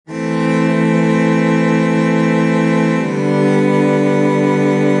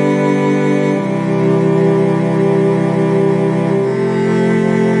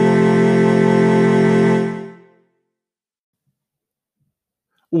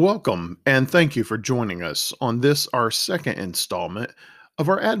Welcome, and thank you for joining us on this, our second installment of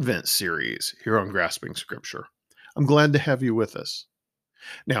our Advent series here on Grasping Scripture. I'm glad to have you with us.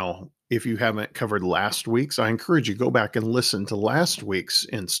 Now, if you haven't covered last week's, I encourage you to go back and listen to last week's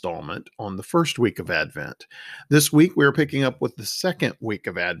installment on the first week of Advent. This week, we're picking up with the second week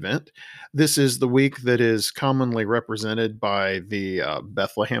of Advent. This is the week that is commonly represented by the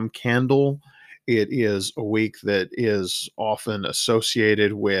Bethlehem candle. It is a week that is often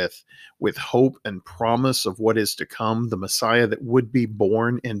associated with hope and promise of what is to come, the Messiah that would be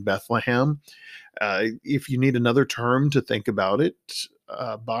born in Bethlehem. If you need another term to think about it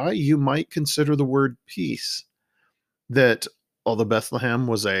by, you might consider the word peace. That although Bethlehem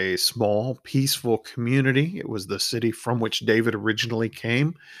was a small, peaceful community, it was the city from which David originally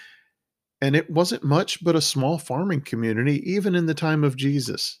came, and it wasn't much but a small farming community, even in the time of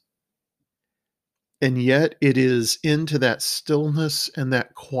Jesus. And yet it is into that stillness and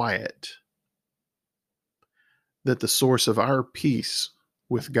that quiet that the source of our peace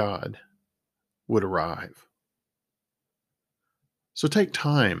with God would arrive. So take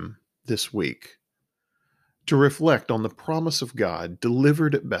time this week to reflect on the promise of God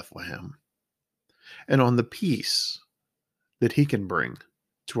delivered at Bethlehem and on the peace that He can bring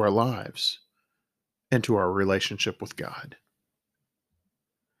to our lives and to our relationship with God.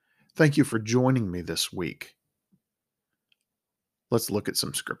 Thank you for joining me this week. Let's look at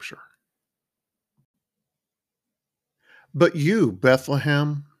some scripture. But you,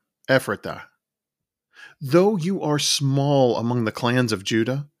 Bethlehem Ephrathah, though you are small among the clans of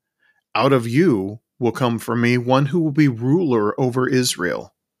Judah, out of you will come for me one who will be ruler over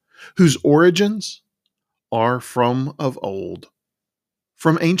Israel, whose origins are from of old,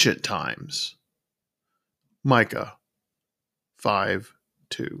 from ancient times. Micah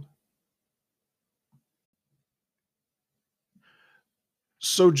 5:2.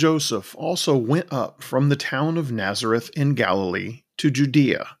 So Joseph also went up from the town of Nazareth in Galilee to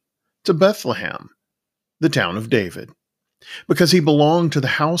Judea, to Bethlehem, the town of David, because he belonged to the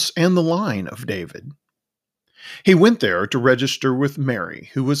house and the line of David. He went there to register with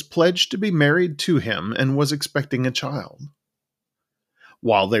Mary, who was pledged to be married to him and was expecting a child.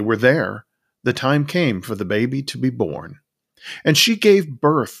 While they were there, the time came for the baby to be born, and she gave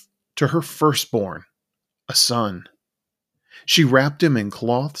birth to her firstborn, a son. She wrapped him in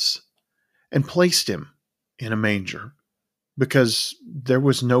cloths and placed him in a manger because there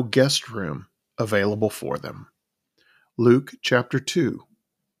was no guest room available for them. Luke chapter 2,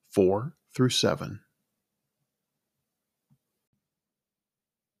 4-7.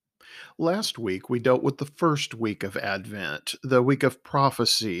 Last week, we dealt with the first week of Advent, the week of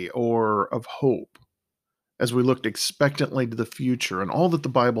prophecy or of hope, as we looked expectantly to the future and all that the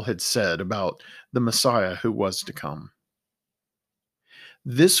Bible had said about the Messiah who was to come.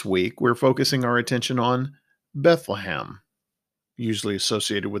 This week, we're focusing our attention on Bethlehem, usually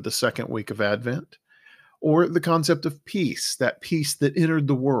associated with the second week of Advent, or the concept of peace, that peace that entered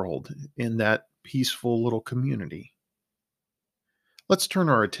the world in that peaceful little community. Let's turn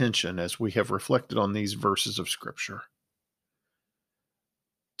our attention, as we have reflected on these verses of Scripture,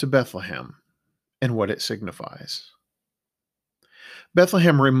 to Bethlehem and what it signifies.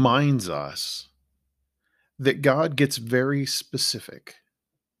 Bethlehem reminds us that God gets very specific.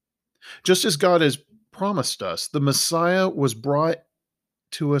 Just as God has promised us, the Messiah was brought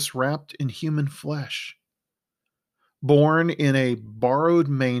to us wrapped in human flesh, born in a borrowed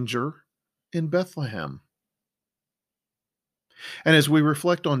manger in Bethlehem. And as we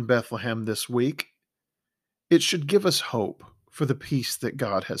reflect on Bethlehem this week, it should give us hope for the peace that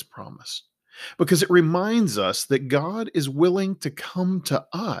God has promised, because it reminds us that God is willing to come to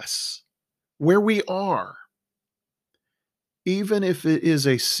us where we are, even if it is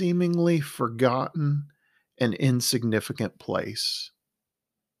a seemingly forgotten and insignificant place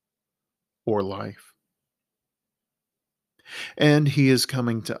or life. And He is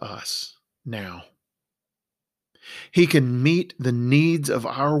coming to us now. He can meet the needs of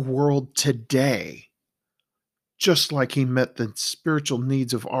our world today, just like He met the spiritual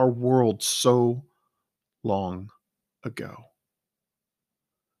needs of our world so long ago.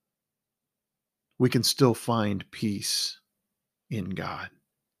 We can still find peace in God.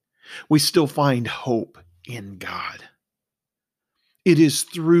 We still find hope in God. It is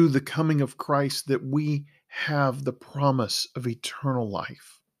through the coming of Christ that we have the promise of eternal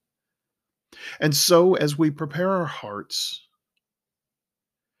life. And so, as we prepare our hearts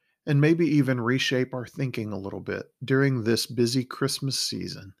and maybe even reshape our thinking a little bit during this busy Christmas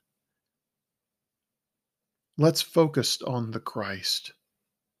season, let's focus on the Christ.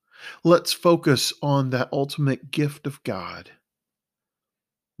 Let's focus on that ultimate gift of God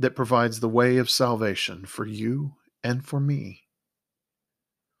that provides the way of salvation for you and for me,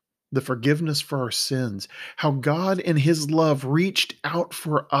 the forgiveness for our sins, how God in his love reached out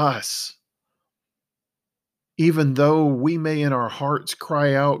for us, even though we may in our hearts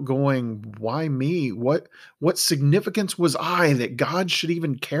cry out going, why me? What significance was I that God should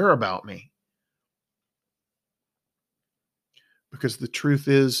even care about me? Because the truth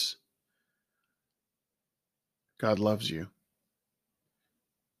is, God loves you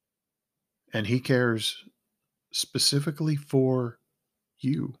and he cares specifically for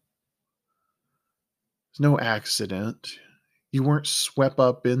you. It's no accident. You weren't swept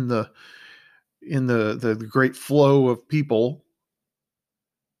up in the great flow of people.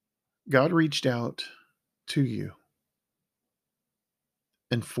 God reached out to you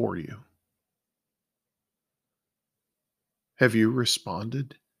and for you. Have you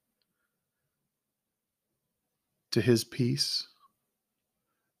responded to his peace,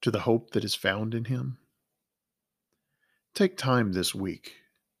 to the hope that is found in him? Take time this week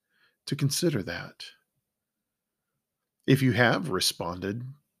to consider that. If you have responded,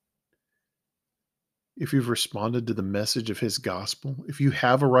 if you've responded to the message of his gospel, if you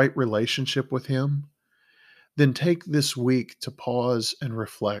have a right relationship with him, then take this week to pause and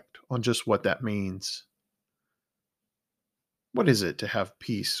reflect on just what that means. What is it to have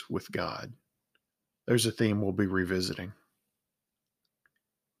peace with God? There's a theme we'll be revisiting.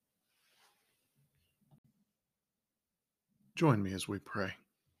 Join me as we pray.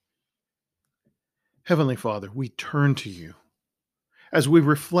 Heavenly Father, we turn to you as we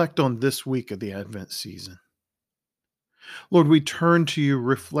reflect on this week of the Advent season. Lord, we turn to you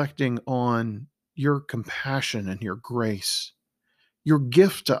reflecting on your compassion and your grace, your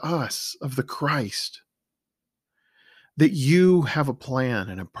gift to us of the Christ, that you have a plan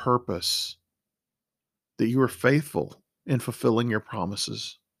and a purpose, that you are faithful in fulfilling your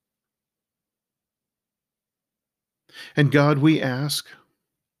promises. And God, we ask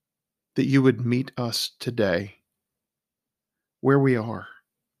that you would meet us today where we are,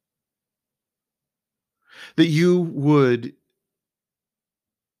 that you would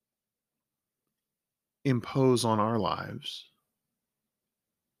impose on our lives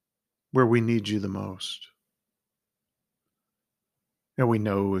where we need you the most. And we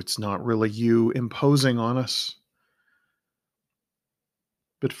know it's not really you imposing on us,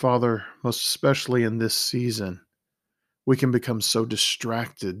 but Father, most especially in this season, we can become so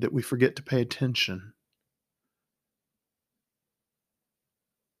distracted that we forget to pay attention.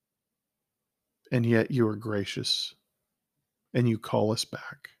 And yet you are gracious and you call us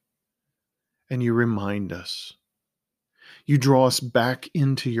back and you remind us. You draw us back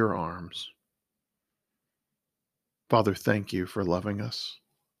into your arms. Father, thank you for loving us.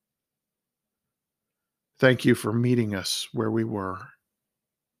 Thank you for meeting us where we were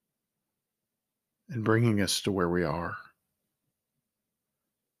and bringing us to where we are.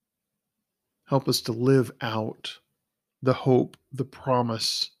 Help us to live out the hope, the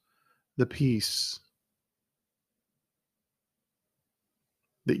promise, the peace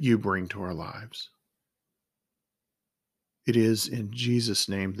that you bring to our lives. It is in Jesus'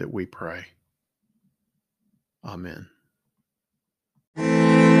 name that we pray. Amen.